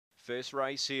First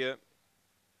race here.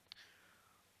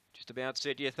 Just about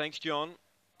set. Yeah, thanks, John.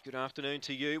 Good afternoon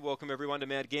to you. Welcome, everyone, to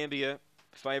Mt-Gambier.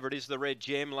 Favourite is the red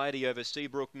Jam Lady over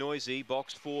Seabrook Noisy.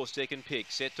 Box 4, second pick.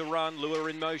 Set to run. Lure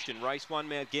in motion. Race 1,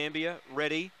 Mt-Gambier.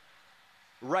 Ready.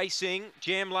 Racing.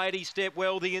 Jam Lady step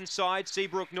well the inside.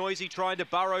 Seabrook Noisy trying to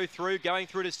burrow through. Going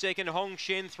through to second. Hong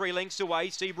Shen 3 lengths away.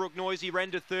 Seabrook Noisy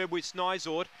ran to third with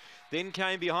Snizort. Then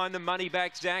came behind the money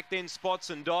back Zach. Then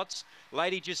Spots and Dots.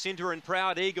 Lady Jacinta and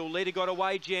Proud Eagle. Leader got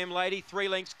away. Jam Lady 3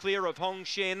 lengths clear of Hong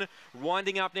Shen.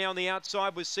 Winding up now on the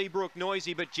outside with Seabrook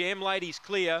Noisy. But Jam Lady's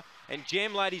clear. And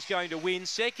Jam Lady's going to win.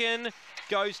 Second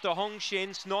goes to Hong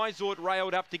Shen. Snizort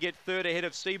railed up to get third ahead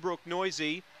of Seabrook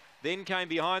Noisy. Then came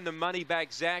behind the money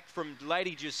back Zach from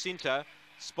Lady Jacinta,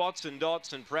 Spots and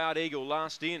Dots, and Proud Eagle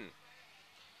last in.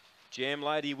 Jam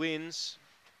Lady wins.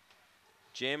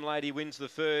 Jam Lady wins the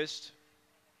first.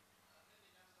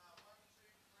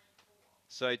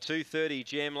 So 2:30,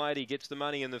 Jam Lady gets the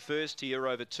money in the first here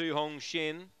over 2 Hong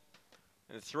Shen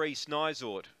and 3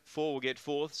 Snizort. 4 will get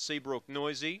fourth, Seabrook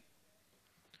Noisy.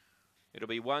 It'll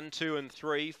be 1, 2 and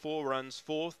 3. 4 runs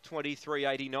fourth,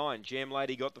 23.89. Jam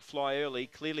Lady got the fly early,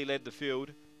 clearly led the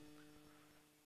field.